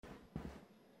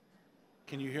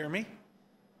Can you hear me?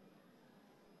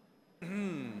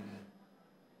 The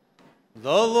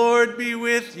Lord be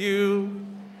with you.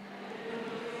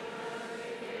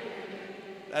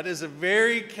 That is a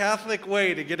very Catholic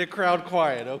way to get a crowd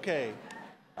quiet. Okay.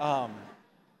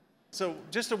 So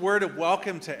just a word of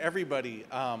welcome to everybody.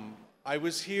 I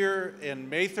was here in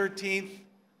May 13th,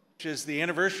 which is the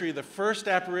anniversary of the first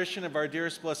apparition of our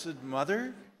dearest Blessed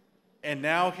Mother. And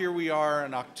now here we are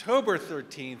on October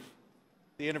 13th,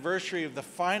 the anniversary of the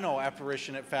final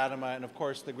apparition at Fatima, and of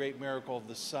course the great miracle of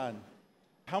the sun.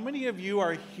 How many of you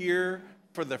are here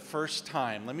for the first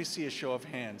time? Let me see a show of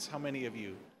hands. How many of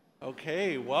you?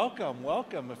 Okay, welcome,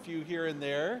 welcome. A few here and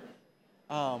there.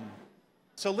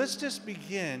 So let's just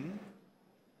begin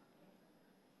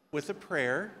with a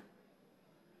prayer,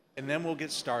 and then we'll get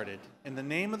started. In the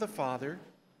name of the Father,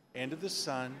 and of the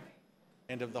Son,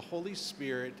 and of the Holy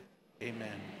Spirit,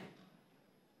 amen.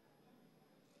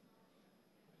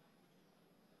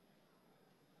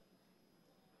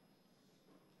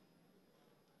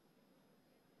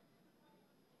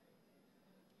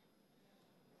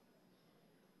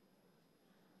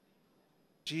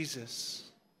 Jesus,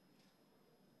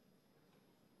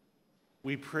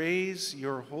 we praise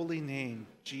your holy name,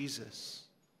 Jesus,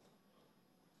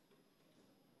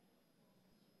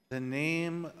 the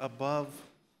name above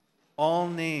all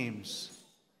names,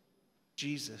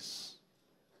 Jesus.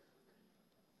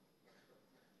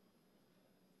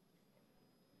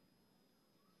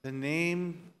 The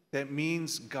name that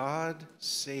means God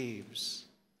saves,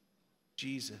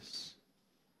 Jesus.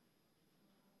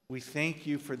 We thank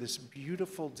you for this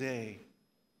beautiful day,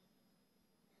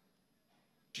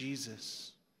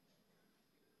 Jesus.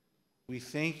 We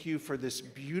thank you for this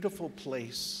beautiful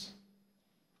place,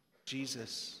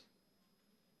 Jesus.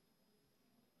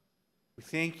 We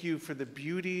thank you for the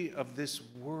beauty of this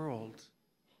world,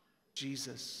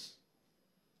 Jesus.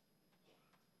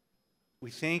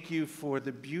 We thank you for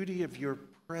the beauty of your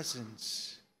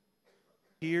presence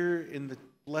here in the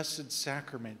Blessed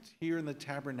Sacrament, here in the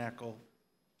tabernacle,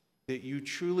 that you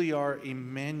truly are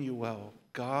Emmanuel,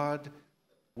 God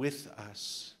with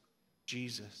us,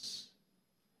 Jesus.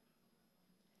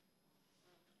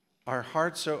 Our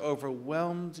hearts are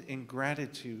overwhelmed in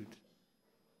gratitude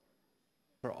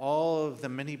for all of the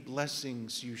many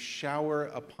blessings you shower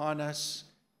upon us,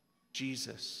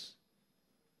 Jesus.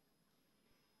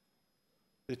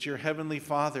 That your Heavenly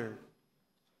Father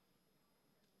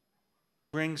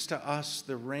brings to us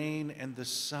the rain and the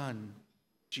sun,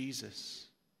 Jesus.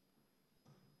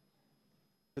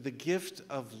 For the gift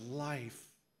of life,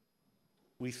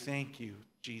 we thank you,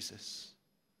 Jesus.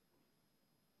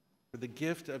 For the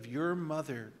gift of your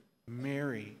mother,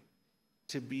 Mary,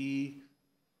 to be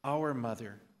our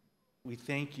mother, we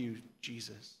thank you,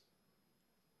 Jesus.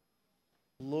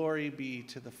 Glory be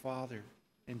to the Father,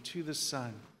 and to the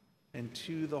Son, and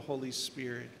to the Holy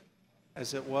Spirit,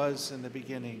 as it was in the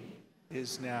beginning,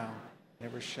 is now,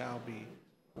 never shall be,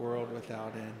 world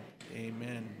without end.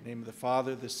 Amen. In the name of the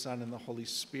Father, the Son, and the Holy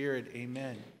Spirit.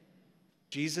 Amen.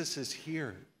 Jesus is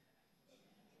here.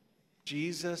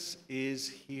 Jesus is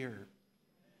here.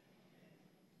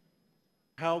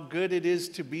 How good it is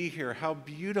to be here. How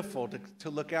beautiful to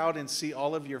look out and see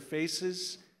all of your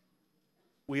faces.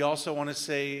 We also want to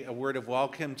say a word of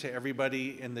welcome to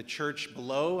everybody in the church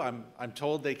below. I'm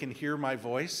told they can hear my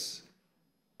voice.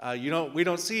 We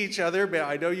don't see each other, but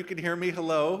I know you can hear me.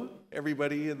 Hello,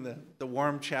 everybody in the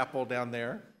warm chapel down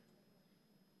there.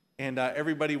 And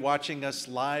everybody watching us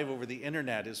live over the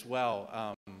internet as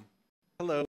well.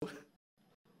 Hello.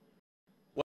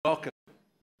 Welcome.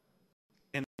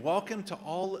 And welcome to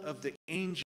all of the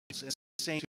angels and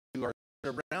saints who are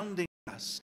surrounding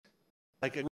us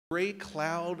like a great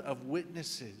cloud of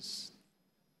witnesses.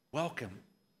 Welcome.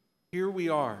 Here we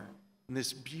are in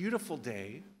this beautiful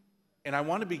day. And I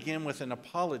want to begin with an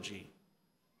apology.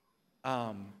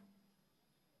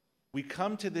 We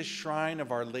come to this shrine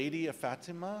of Our Lady of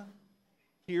Fatima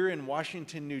here in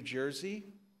Washington, New Jersey,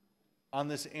 on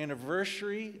this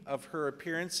anniversary of her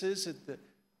appearances at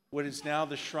what is now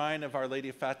the shrine of Our Lady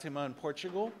of Fatima in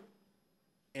Portugal.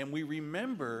 And we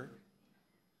remember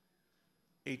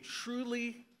a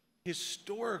truly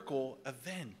historical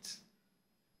event.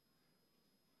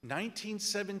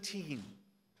 1917.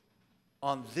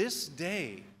 On this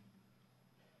day,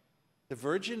 the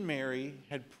Virgin Mary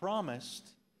had promised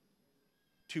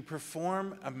to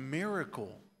perform a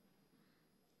miracle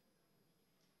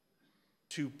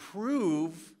to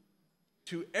prove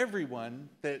to everyone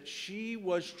that she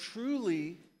was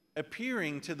truly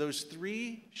appearing to those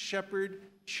three shepherd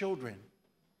children.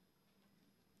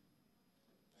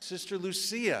 Sister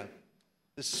Lucia,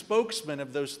 the spokesman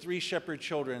of those three shepherd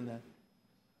children,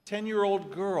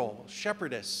 10-year-old girl,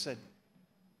 shepherdess, said,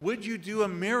 "Would you do a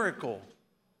miracle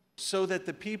so that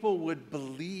the people would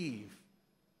believe?"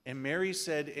 And Mary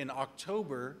said, "In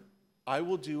October, I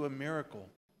will do a miracle."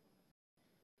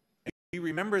 And we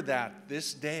remember that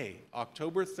this day,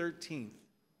 October 13th.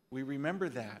 We remember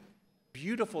that.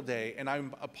 Beautiful day. And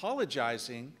I'm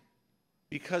apologizing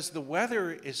because the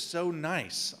weather is so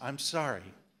nice. I'm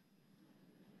sorry.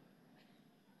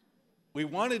 We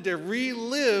wanted to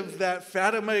relive that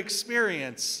Fatima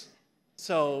experience.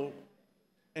 So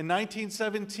in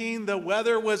 1917, the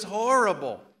weather was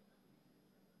horrible,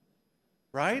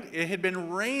 right? It had been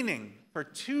raining for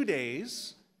 2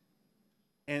 days,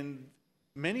 and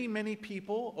many, many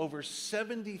people, over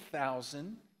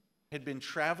 70,000, had been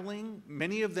traveling,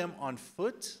 many of them on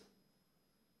foot.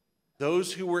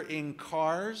 Those who were in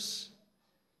cars,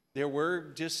 there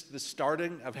were just the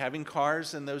starting of having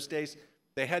cars in those days.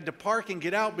 They had to park and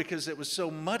get out because it was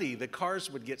so muddy. The cars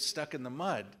would get stuck in the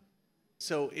mud.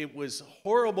 So it was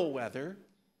horrible weather.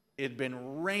 It had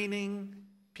been raining.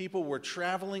 People were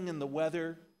traveling in the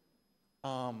weather.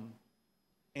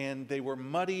 And they were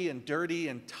muddy and dirty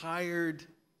and tired.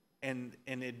 And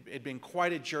it had been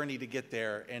quite a journey to get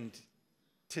there. And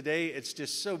today it's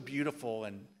just so beautiful.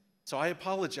 And so I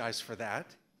apologize for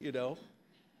that, you know.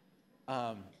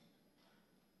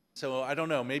 So I don't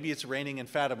know, maybe it's raining in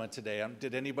Fatima today.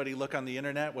 Did anybody look on the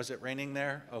internet? Was it raining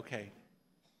there? Okay.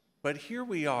 But here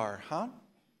we are, huh?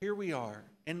 Here we are.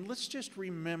 And let's just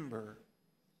remember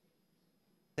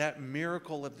that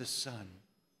miracle of the Son.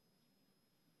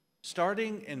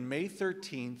 Starting in May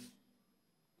 13th,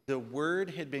 the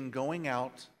word had been going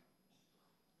out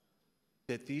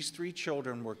that these 3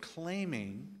 children were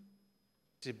claiming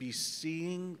to be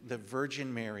seeing the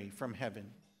Virgin Mary from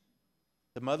heaven,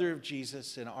 the mother of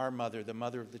Jesus and our mother, the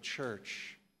mother of the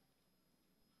church.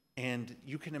 And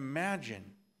you can imagine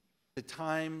the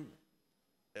time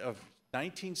of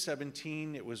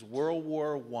 1917, it was World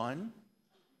War I.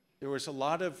 There was a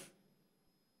lot of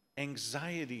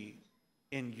anxiety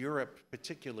in Europe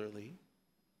particularly.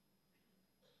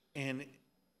 And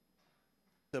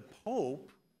the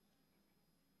Pope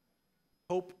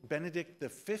Benedict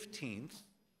XV,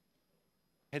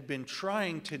 had been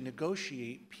trying to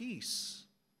negotiate peace.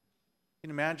 You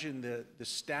can imagine the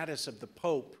status of the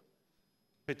Pope,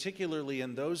 particularly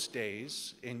in those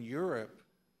days in Europe,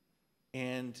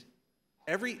 and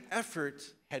every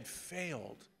effort had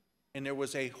failed, and there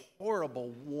was a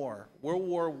horrible war. World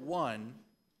War I,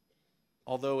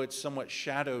 although it's somewhat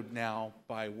shadowed now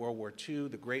by World War II,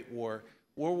 the Great War,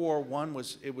 World War I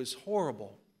was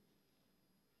horrible.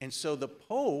 And so the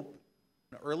Pope,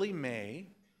 in early May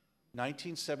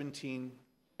 1917,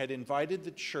 had invited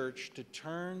the church to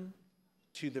turn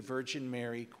to the Virgin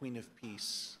Mary, Queen of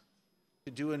Peace,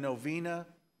 to do a novena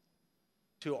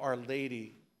to Our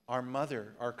Lady, our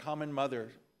mother, our common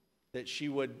mother, that she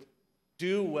would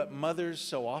do what mothers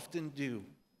so often do,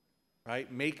 right?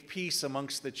 Make peace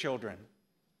amongst the children,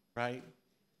 right?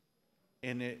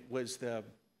 And it was the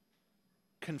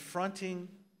confronting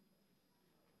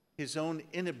his own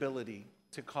inability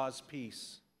to cause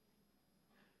peace.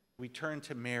 We turn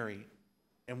to Mary,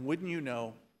 and wouldn't you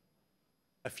know,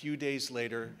 a few days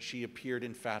later, she appeared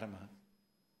in Fatima.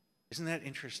 Isn't that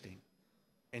interesting?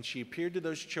 And she appeared to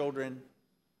those children,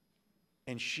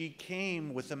 and she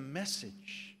came with a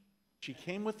message. She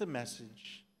came with a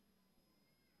message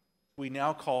we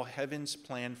now call Heaven's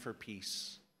Plan for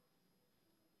Peace.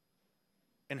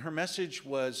 And her message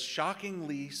was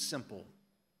shockingly simple.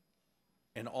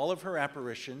 In all of her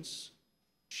apparitions,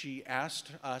 she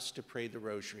asked us to pray the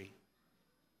rosary.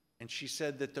 And she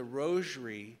said that the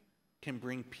rosary can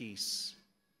bring peace.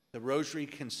 The rosary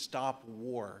can stop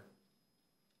war.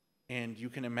 And you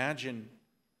can imagine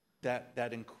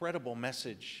that incredible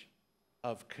message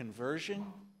of conversion,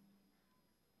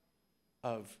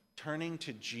 of turning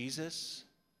to Jesus,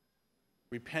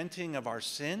 repenting of our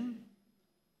sin,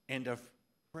 and of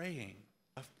praying.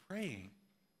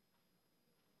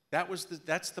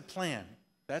 That's the plan.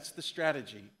 That's the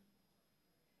strategy.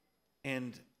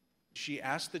 And she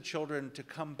asked the children to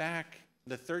come back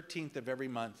the 13th of every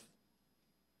month.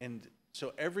 And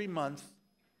so every month,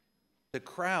 the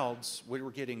crowds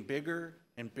were getting bigger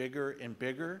and bigger and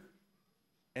bigger.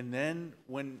 And then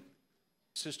when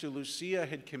Sister Lucia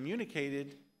had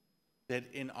communicated that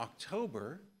in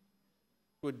October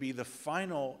would be the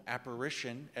final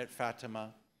apparition at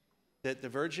Fatima, that the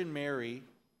Virgin Mary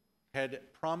had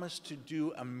promised to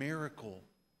do a miracle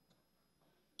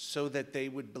so that they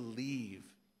would believe.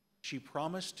 She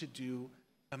promised to do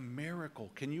a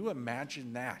miracle. Can you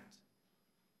imagine that?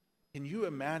 Can you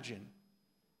imagine?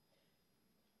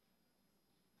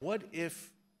 What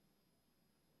if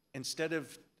instead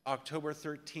of October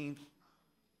 13th,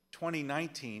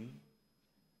 2019,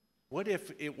 what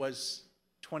if it was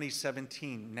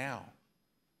 2017 now?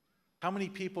 How many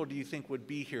people do you think would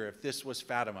be here if this was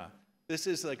Fatima? This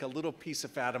is like a little piece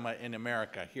of Fatima in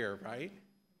America here, right?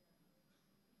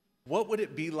 What would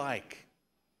it be like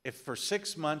if for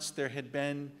 6 months there had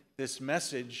been this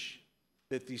message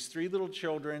that these 3 little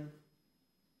children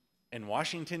in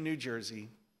Washington, New Jersey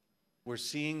were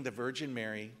seeing the Virgin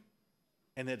Mary,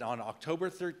 and that on October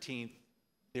 13th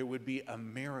there would be a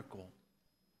miracle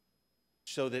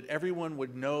so that everyone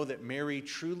would know that Mary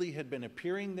truly had been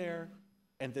appearing there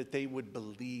and that they would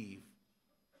believe?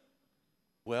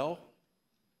 Well,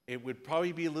 it would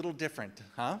probably be a little different,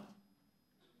 huh?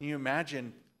 Can you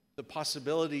imagine the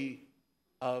possibility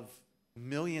of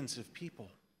millions of people?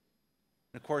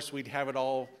 And of course, we'd have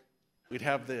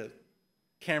the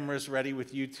cameras ready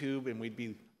with YouTube, and we'd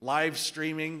be live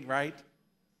streaming, right?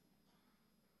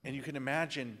 And you can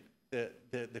imagine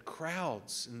the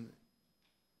crowds, and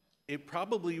it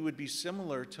probably would be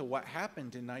similar to what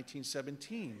happened in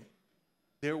 1917.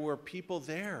 There were people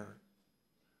there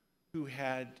who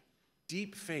had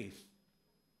deep faith.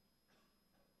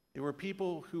 There were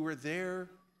people who were there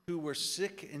who were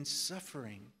sick and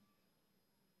suffering,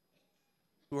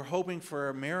 who were hoping for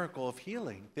a miracle of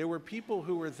healing. There were people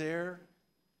who were there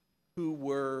who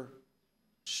were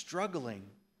struggling.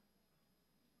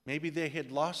 Maybe they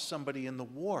had lost somebody in the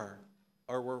war,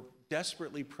 or were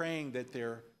desperately praying that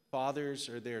their fathers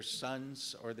or their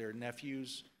sons or their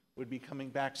nephews would be coming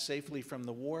back safely from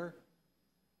the war.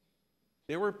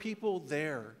 There were people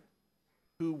there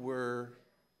who were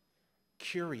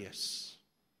curious.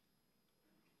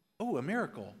 Oh, a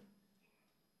miracle.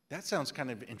 That sounds kind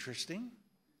of interesting.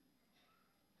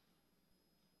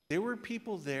 There were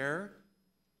people there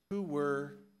who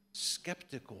were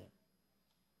skeptical.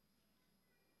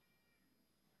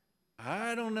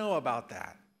 I don't know about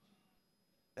that.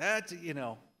 That,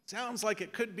 sounds like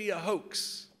it could be a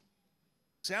hoax.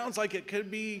 Sounds like it could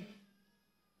be,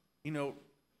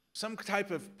 some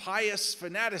type of pious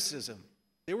fanaticism.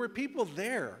 There were people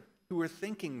there who were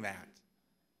thinking that.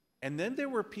 And then there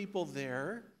were people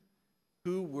there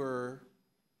who were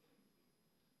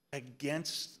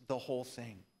against the whole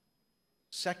thing.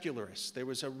 Secularists. There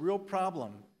was a real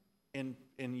problem in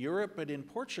Europe, but in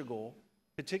Portugal,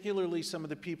 particularly some of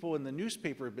the people in the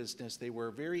newspaper business. They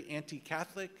were very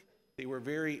anti-Catholic. They were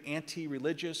very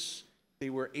anti-religious. They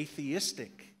were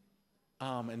atheistic.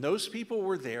 And those people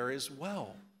were there as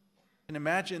well. And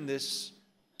imagine this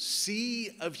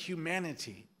sea of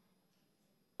humanity,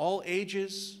 all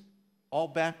ages, all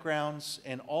backgrounds,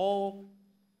 and all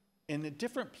in a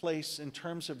different place in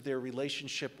terms of their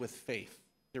relationship with faith,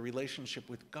 their relationship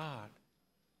with God.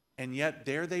 And yet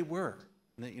there they were.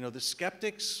 The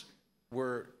skeptics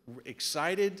were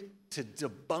excited to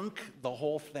debunk the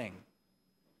whole thing,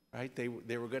 right? They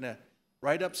were going to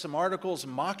write up some articles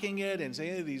mocking it and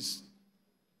saying these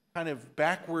kind of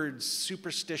backwards,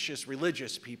 superstitious,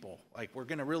 religious people, like, we're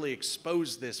going to really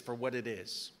expose this for what it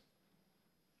is.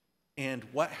 And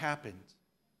what happened?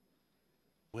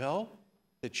 Well,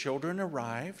 the children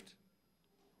arrived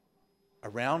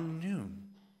around noon,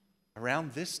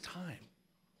 around this time.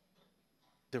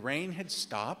 The rain had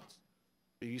stopped.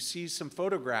 You see some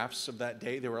photographs of that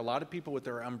day. There were a lot of people with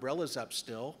their umbrellas up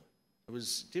still. It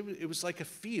was like a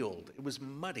field. It was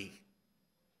muddy.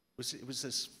 It was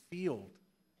this field.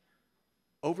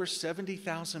 Over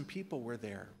 70,000 people were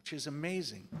there, which is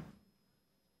amazing.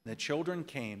 The children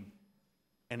came,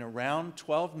 and around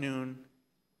 12 noon,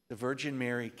 the Virgin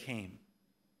Mary came.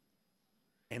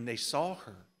 And they saw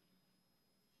her.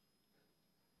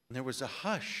 And there was a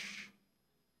hush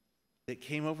that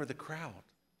came over the crowd.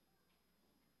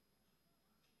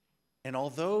 And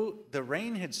although the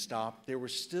rain had stopped, there were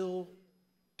still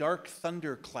dark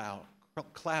thunder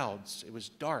clouds. It was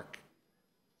dark.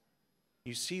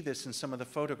 You see this in some of the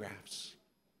photographs.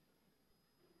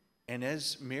 And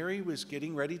as Mary was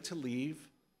getting ready to leave,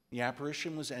 the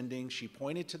apparition was ending, she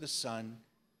pointed to the sun,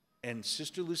 and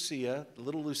Sister Lucia,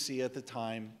 little Lucia at the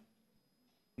time,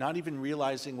 not even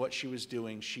realizing what she was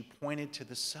doing, she pointed to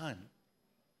the sun.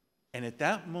 And at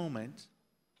that moment,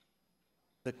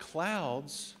 the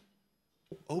clouds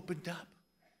opened up.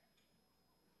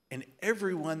 And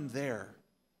everyone there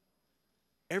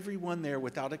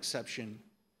without exception,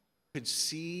 could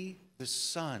see the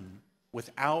sun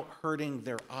without hurting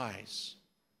their eyes,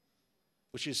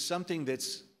 which is something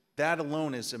that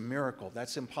alone is a miracle.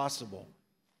 That's impossible.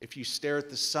 If you stare at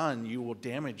the sun, you will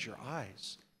damage your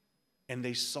eyes. And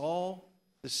they saw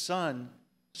the sun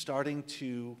starting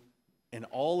to, in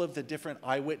all of the different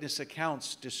eyewitness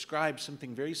accounts, describe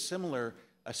something very similar,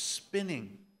 a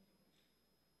spinning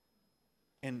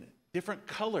and different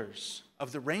colors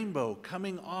of the rainbow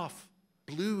coming off,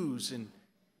 blues and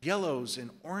yellows and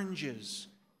oranges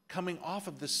coming off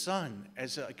of the sun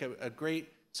as a great,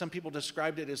 some people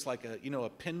described it as like a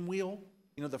pinwheel,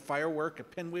 the firework, a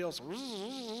pinwheel,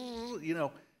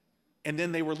 and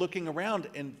then they were looking around,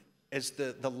 and as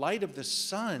the light of the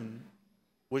sun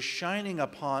was shining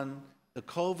upon the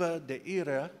Cova de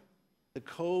Ira, the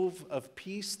Cove of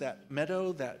Peace, that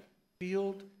meadow, that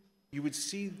field, you would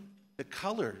see the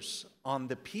colors on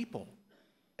the people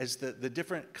as the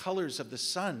different colors of the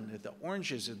sun, the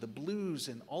oranges and the blues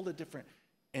and all the different,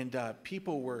 and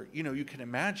people were, you can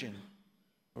imagine,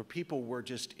 where people were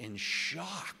just in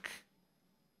shock.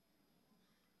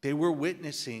 They were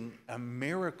witnessing a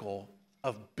miracle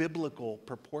of biblical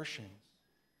proportions.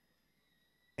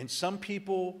 And some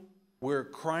people were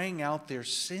crying out their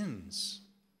sins.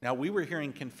 Now, we were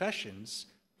hearing confessions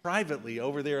privately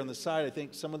over there on the side. I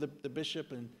think some of the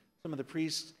bishop and some of the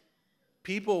priests,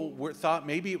 people thought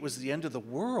maybe it was the end of the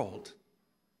world.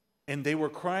 And they were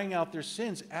crying out their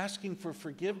sins, asking for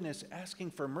forgiveness,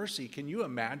 asking for mercy. Can you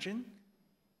imagine?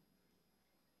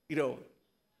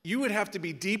 You would have to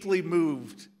be deeply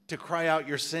moved to cry out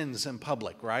your sins in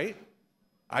public, right?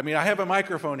 I mean, I have a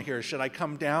microphone here. Should I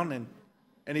come down and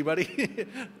anybody?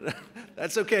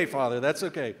 That's okay, Father, that's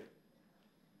okay.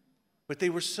 But they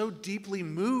were so deeply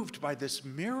moved by this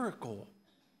miracle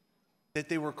that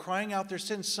they were crying out their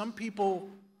sins. Some people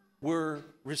were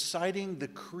reciting the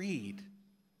creed.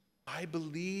 I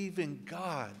believe in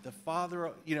God, the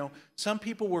Father. Some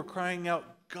people were crying out,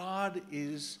 God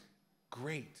is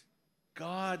great.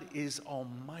 God is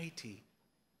almighty.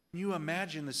 Can you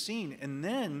imagine the scene? And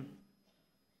then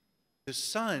the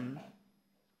sun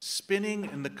spinning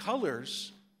and the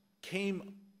colors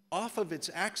came off of its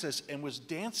axis and was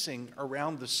dancing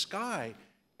around the sky.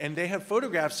 And they have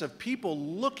photographs of people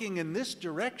looking in this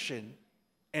direction.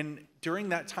 And during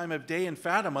that time of day in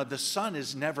Fatima, the sun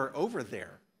is never over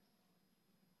there.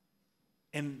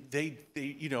 And they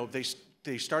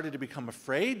started to become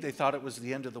afraid. They thought it was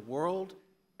the end of the world.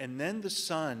 And then the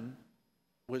sun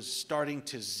was starting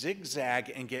to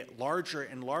zigzag and get larger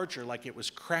and larger, like it was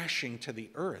crashing to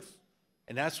the earth.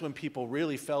 And that's when people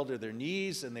really fell to their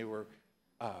knees and they were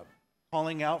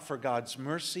calling out for God's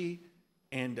mercy.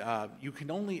 And you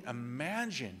can only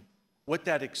imagine what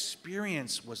that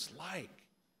experience was like,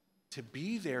 to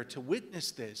be there, to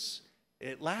witness this.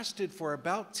 It lasted for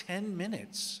about 10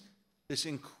 minutes, this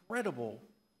incredible,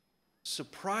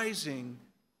 surprising,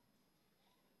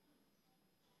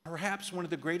 perhaps one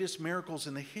of the greatest miracles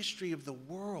in the history of the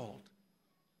world.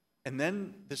 And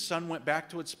then the sun went back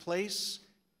to its place,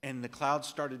 and the clouds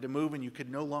started to move, and you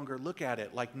could no longer look at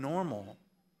it like normal.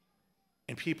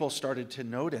 And people started to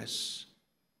notice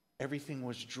everything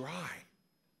was dry.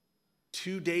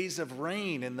 2 days of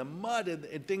rain, and the mud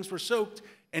and things were soaked.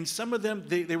 And some of them,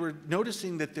 they were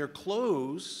noticing that their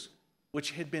clothes,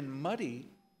 which had been muddy,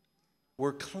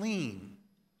 were clean.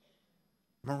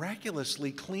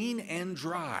 Miraculously clean and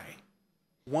dry.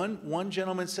 One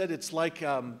gentleman said it's like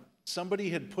somebody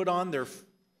had put on their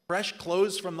fresh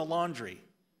clothes from the laundry.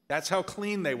 That's how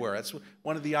clean they were. That's what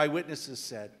one of the eyewitnesses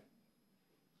said.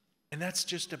 And that's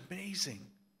just amazing.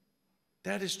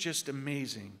 That is just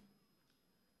amazing.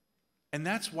 And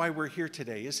that's why we're here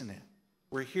today, isn't it?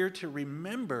 We're here to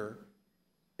remember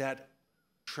that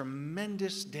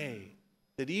tremendous day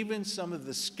that even some of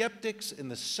the skeptics in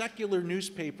the secular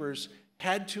newspapers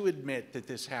had to admit that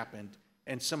this happened,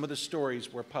 and some of the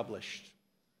stories were published.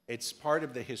 It's part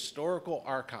of the historical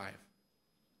archive.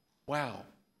 Wow,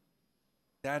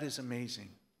 that is amazing.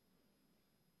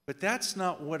 But that's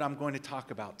not what I'm going to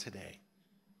talk about today.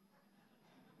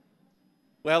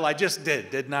 Well, I just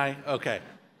didn't I? Okay.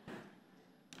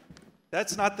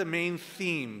 That's not the main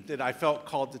theme that I felt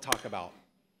called to talk about.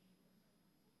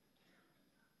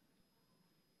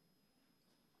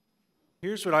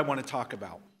 Here's what I want to talk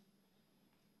about.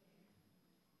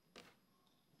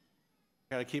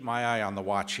 Got to keep my eye on the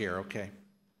watch here, okay?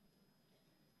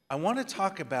 I want to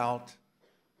talk about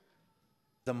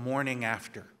the morning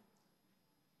after.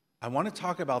 I want to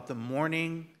talk about the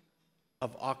morning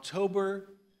of October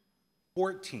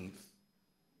 14th,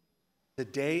 the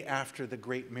day after the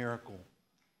great miracle.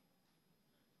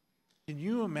 Can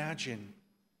you imagine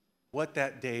what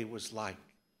that day was like?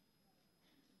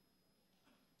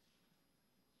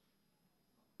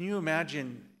 Can you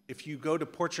imagine if you go to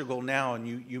Portugal now and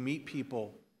you meet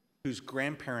people whose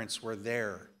grandparents were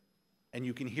there, and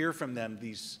you can hear from them,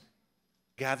 these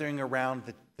gathering around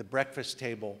the breakfast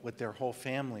table with their whole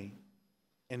family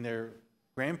and their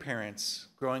grandparents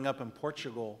growing up in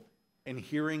Portugal, and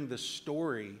hearing the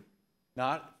story,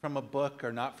 not from a book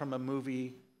or not from a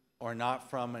movie or not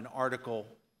from an article,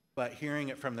 but hearing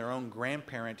it from their own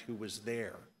grandparent who was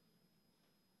there.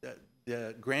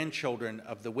 The grandchildren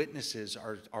of the witnesses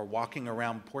are walking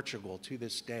around Portugal to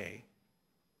this day.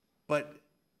 But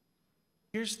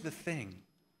here's the thing.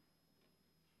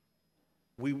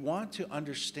 We want to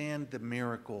understand the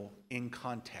miracle in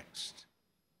context.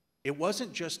 It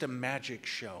wasn't just a magic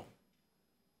show,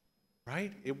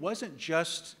 right? It wasn't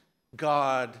just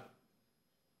God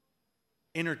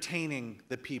entertaining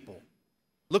the people.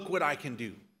 Look what I can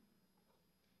do.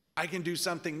 I can do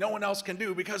something no one else can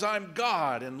do because I'm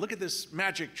God, and look at this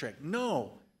magic trick.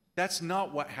 No, that's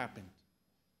not what happened.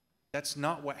 That's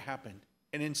not what happened.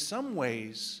 And in some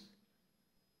ways,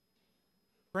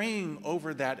 praying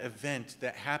over that event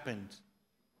that happened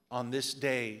on this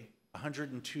day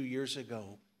 102 years ago,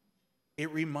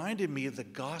 it reminded me of the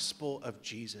gospel of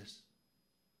Jesus.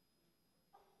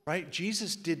 Right?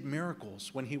 Jesus did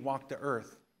miracles when he walked the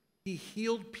earth. He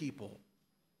healed people.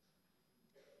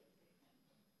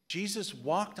 Jesus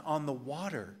walked on the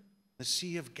water, the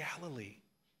Sea of Galilee.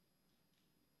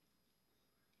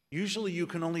 Usually you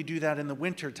can only do that in the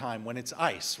wintertime when it's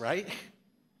ice, right?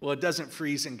 Well, it doesn't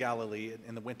freeze in Galilee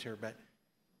in the winter, but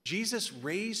Jesus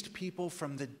raised people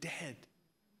from the dead.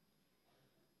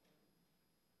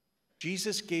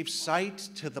 Jesus gave sight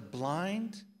to the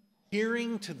blind,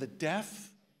 hearing to the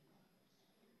deaf.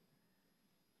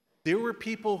 There were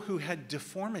people who had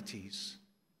deformities,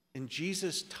 and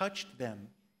Jesus touched them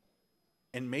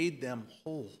and made them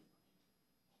whole.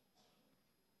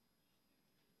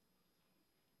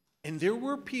 And there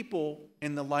were people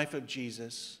in the life of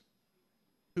Jesus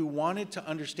who wanted to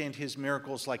understand his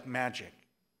miracles like magic.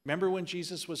 Remember when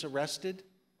Jesus was arrested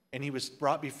and he was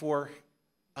brought before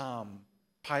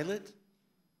Pilate?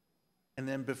 And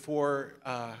then before,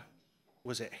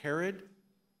 was it Herod?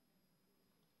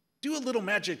 Do a little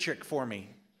magic trick for me.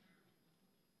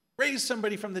 Raise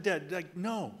somebody from the dead. Like,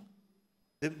 no.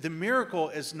 The miracle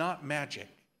is not magic.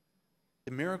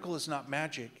 The miracle is not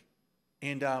magic.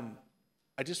 And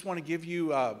I just want to give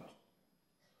you a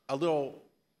little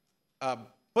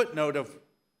footnote of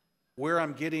where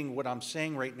I'm getting what I'm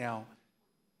saying right now.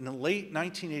 In the late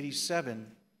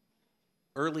 1987,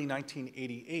 early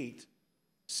 1988,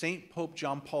 St. Pope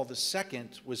John Paul II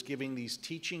was giving these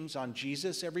teachings on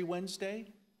Jesus every Wednesday,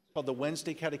 called the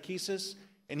Wednesday Catechesis.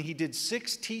 And he did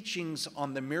 6 teachings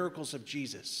on the miracles of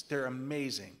Jesus. They're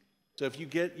amazing. So if you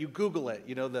Google it,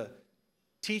 the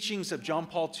teachings of John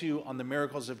Paul II on the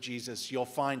miracles of Jesus, you'll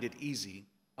find it easy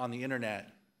on the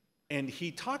internet. And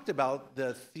he talked about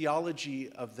the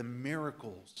theology of the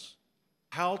miracles,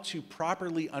 how to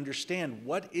properly understand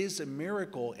what is a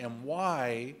miracle and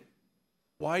why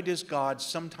does God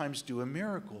sometimes do a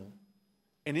miracle.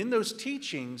 And in those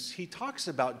teachings, he talks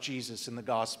about Jesus in the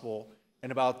gospel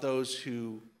and about those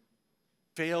who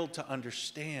failed to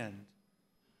understand.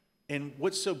 And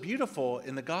what's so beautiful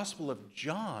in the Gospel of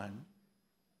John,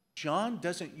 John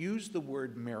doesn't use the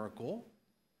word miracle.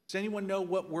 Does anyone know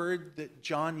what word that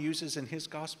John uses in his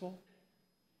gospel?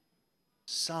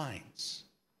 Signs.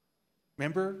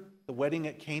 Remember the wedding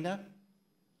at Cana?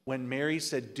 When Mary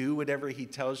said, do whatever he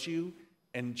tells you,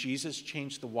 and Jesus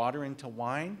changed the water into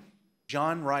wine?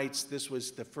 John writes this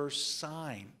was the first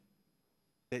sign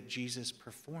that Jesus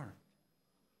performed.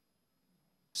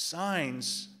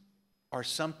 Signs are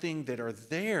something that are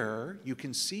there, you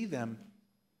can see them,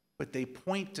 but they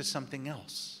point to something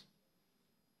else,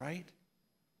 right?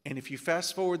 And if you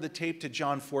fast forward the tape to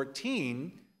John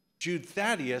 14, Jude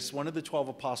Thaddeus, one of the 12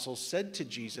 apostles, said to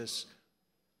Jesus,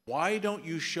 why don't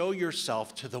you show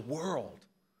yourself to the world?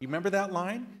 You remember that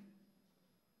line?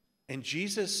 And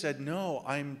Jesus said, no,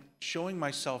 I'm showing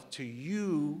myself to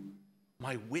you,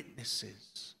 my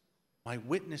witnesses. My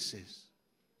witnesses.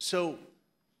 So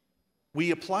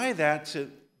we apply that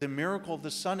to the miracle of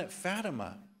the sun at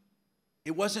Fatima.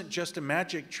 It wasn't just a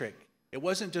magic trick. It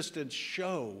wasn't just a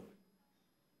show.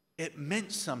 It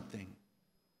meant something.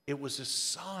 It was a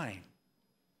sign.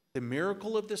 The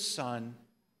miracle of the sun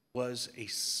was a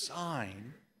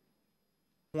sign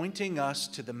pointing us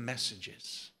to the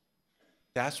messages.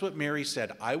 That's what Mary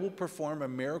said. I will perform a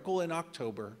miracle in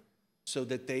October so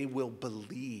that they will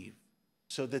believe,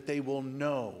 so that they will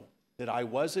know that I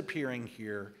was appearing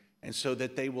here, and so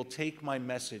that they will take my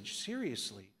message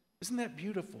seriously. Isn't that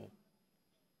beautiful?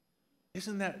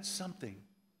 Isn't that something?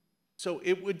 So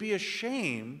it would be a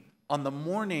shame on the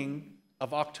morning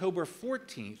of October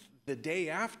 14th, the day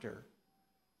after,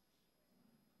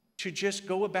 to just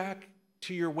go back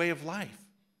to your way of life.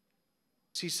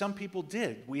 See, some people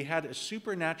did. We had a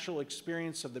supernatural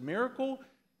experience of the miracle,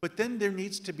 but then there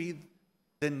needs to be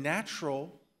the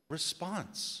natural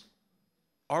response.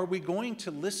 Are we going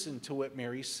to listen to what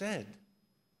Mary said?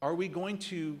 Are we going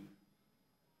to,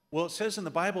 well, it says in the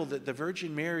Bible that the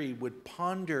Virgin Mary would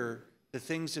ponder the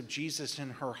things of Jesus in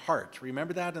her heart.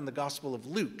 Remember that in the Gospel of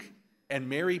Luke? And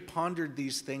Mary pondered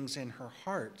these things in her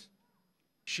heart.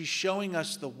 She's showing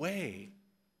us the way.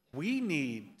 We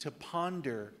need to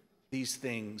ponder these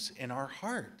things in our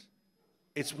heart.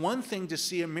 It's one thing to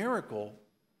see a miracle,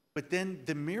 but then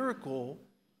the miracle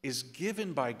is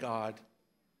given by God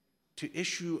to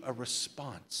issue a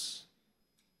response,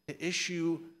 to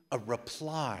issue a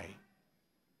reply.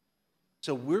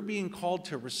 So we're being called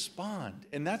to respond.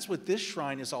 And that's what this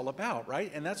shrine is all about,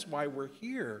 right? And that's why we're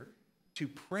here to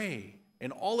pray.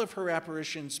 In all of her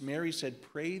apparitions, Mary said,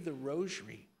 pray the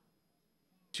rosary.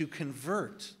 To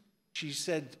convert, she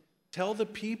said, tell the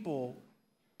people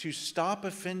to stop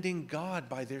offending God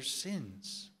by their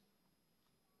sins.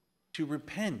 To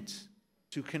repent,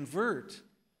 to convert,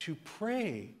 to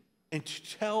pray, and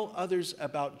to tell others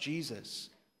about Jesus.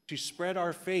 To spread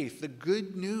our faith, the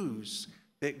good news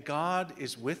that God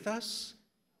is with us,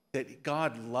 that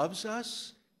God loves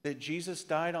us, that Jesus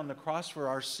died on the cross for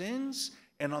our sins,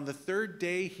 and on the third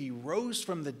day he rose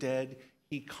from the dead,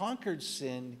 he conquered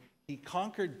sin, he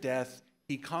conquered death,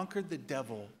 he conquered the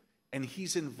devil, and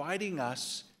he's inviting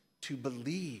us to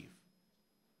believe.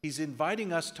 He's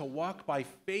inviting us to walk by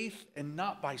faith and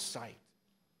not by sight.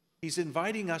 He's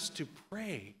inviting us to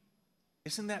pray.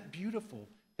 Isn't that beautiful?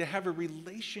 To have a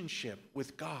relationship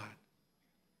with God.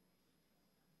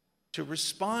 To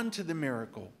respond to the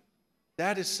miracle.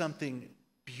 That is something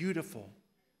beautiful.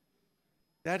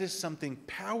 That is something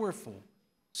powerful.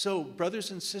 So,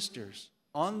 brothers and sisters,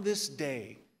 on this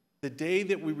day, the day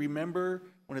that we remember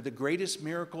one of the greatest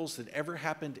miracles that ever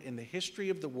happened in the history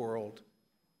of the world,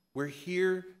 we're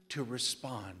here to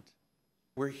respond.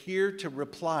 We're here to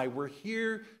reply. We're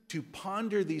here to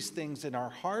ponder these things in our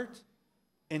heart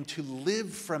and to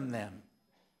live from them.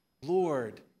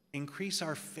 Lord, increase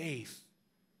our faith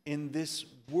in this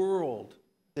world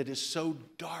that is so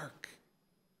dark,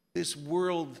 this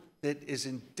world that is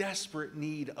in desperate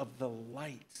need of the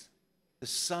light. The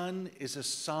sun is a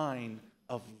sign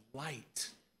of light.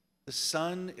 The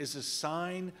sun is a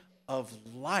sign of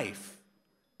life.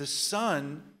 The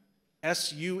sun,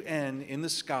 S-U-N, in the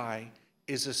sky,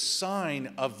 is a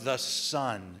sign of the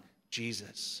Son,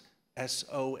 Jesus,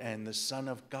 S-O-N, the Son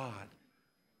of God.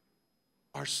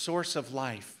 Our source of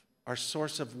life, our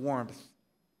source of warmth,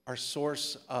 our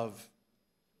source of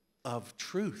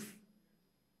truth.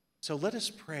 So let us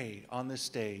pray on this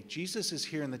day. Jesus is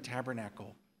here in the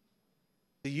tabernacle.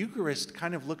 The Eucharist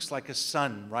kind of looks like a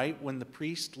sun, right? When the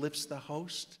priest lifts the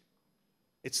host,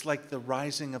 it's like the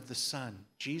rising of the sun.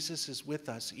 Jesus is with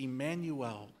us,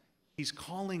 Emmanuel. He's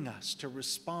calling us to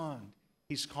respond.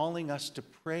 He's calling us to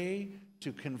pray,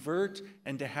 to convert,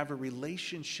 and to have a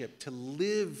relationship, to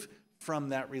live from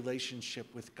that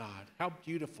relationship with God. How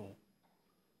beautiful.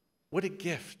 What a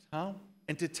gift, huh?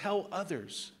 And to tell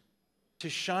others, to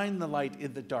shine the light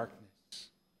in the darkness,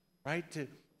 right?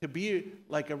 To be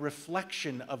like a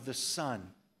reflection of the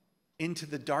sun into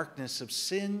the darkness of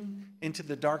sin, into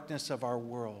the darkness of our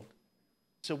world.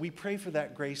 So we pray for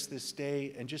that grace this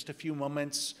day. In just a few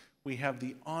moments, we have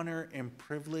the honor and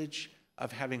privilege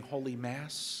of having Holy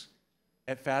Mass.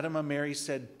 At Fatima, Mary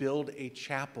said, build a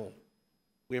chapel.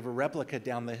 We have a replica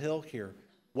down the hill here.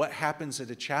 What happens at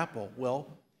a chapel? Well,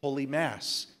 Holy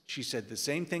Mass. She said the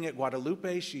same thing at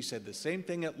Guadalupe. She said the same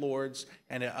thing at Lourdes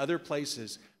and at other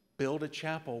places. Build a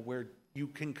chapel where you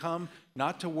can come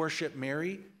not to worship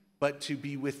Mary, but to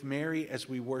be with Mary as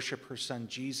we worship her son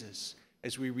Jesus,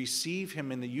 as we receive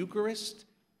him in the Eucharist,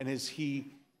 and as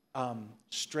he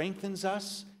strengthens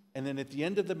us. And then at the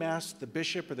end of the Mass, the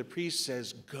bishop or the priest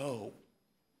says, go.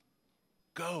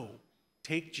 Go.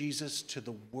 Take Jesus to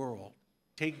the world.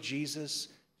 Take Jesus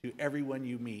to everyone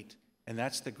you meet. And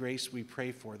that's the grace we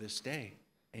pray for this day.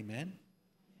 Amen.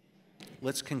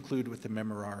 Let's conclude with the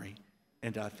Memorare.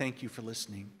 And thank you for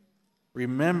listening.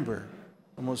 Remember,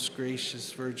 O most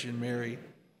gracious Virgin Mary,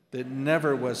 that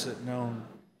never was it known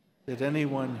that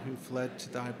anyone who fled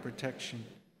to thy protection,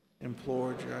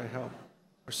 implored your help,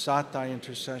 or sought thy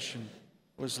intercession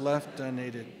was left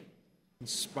unaided.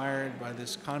 Inspired by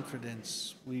this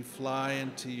confidence, we fly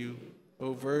unto you,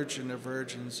 O Virgin of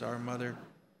Virgins, our Mother.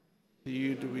 To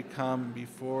you do we come,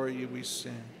 before you we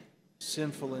stand,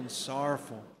 sinful and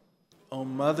sorrowful. O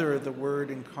Mother of the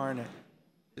Word incarnate,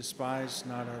 despise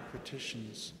not our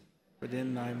petitions, but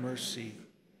in thy mercy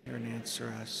hear and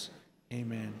answer us.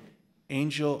 Amen.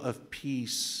 Angel of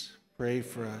peace, pray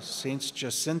for us. Saints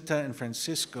Jacinta and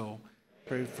Francisco,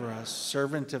 pray for us.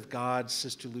 Servant of God,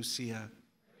 Sister Lucia,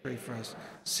 pray for us.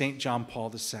 Saint John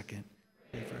Paul II,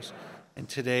 pray for us. And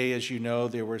today, as you know,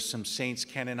 there were some saints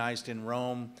canonized in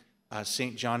Rome,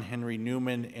 St. John Henry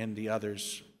Newman and the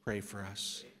others. Pray for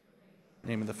us. In the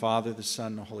name of the Father, the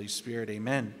Son, and the Holy Spirit,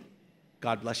 amen.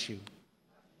 God bless you.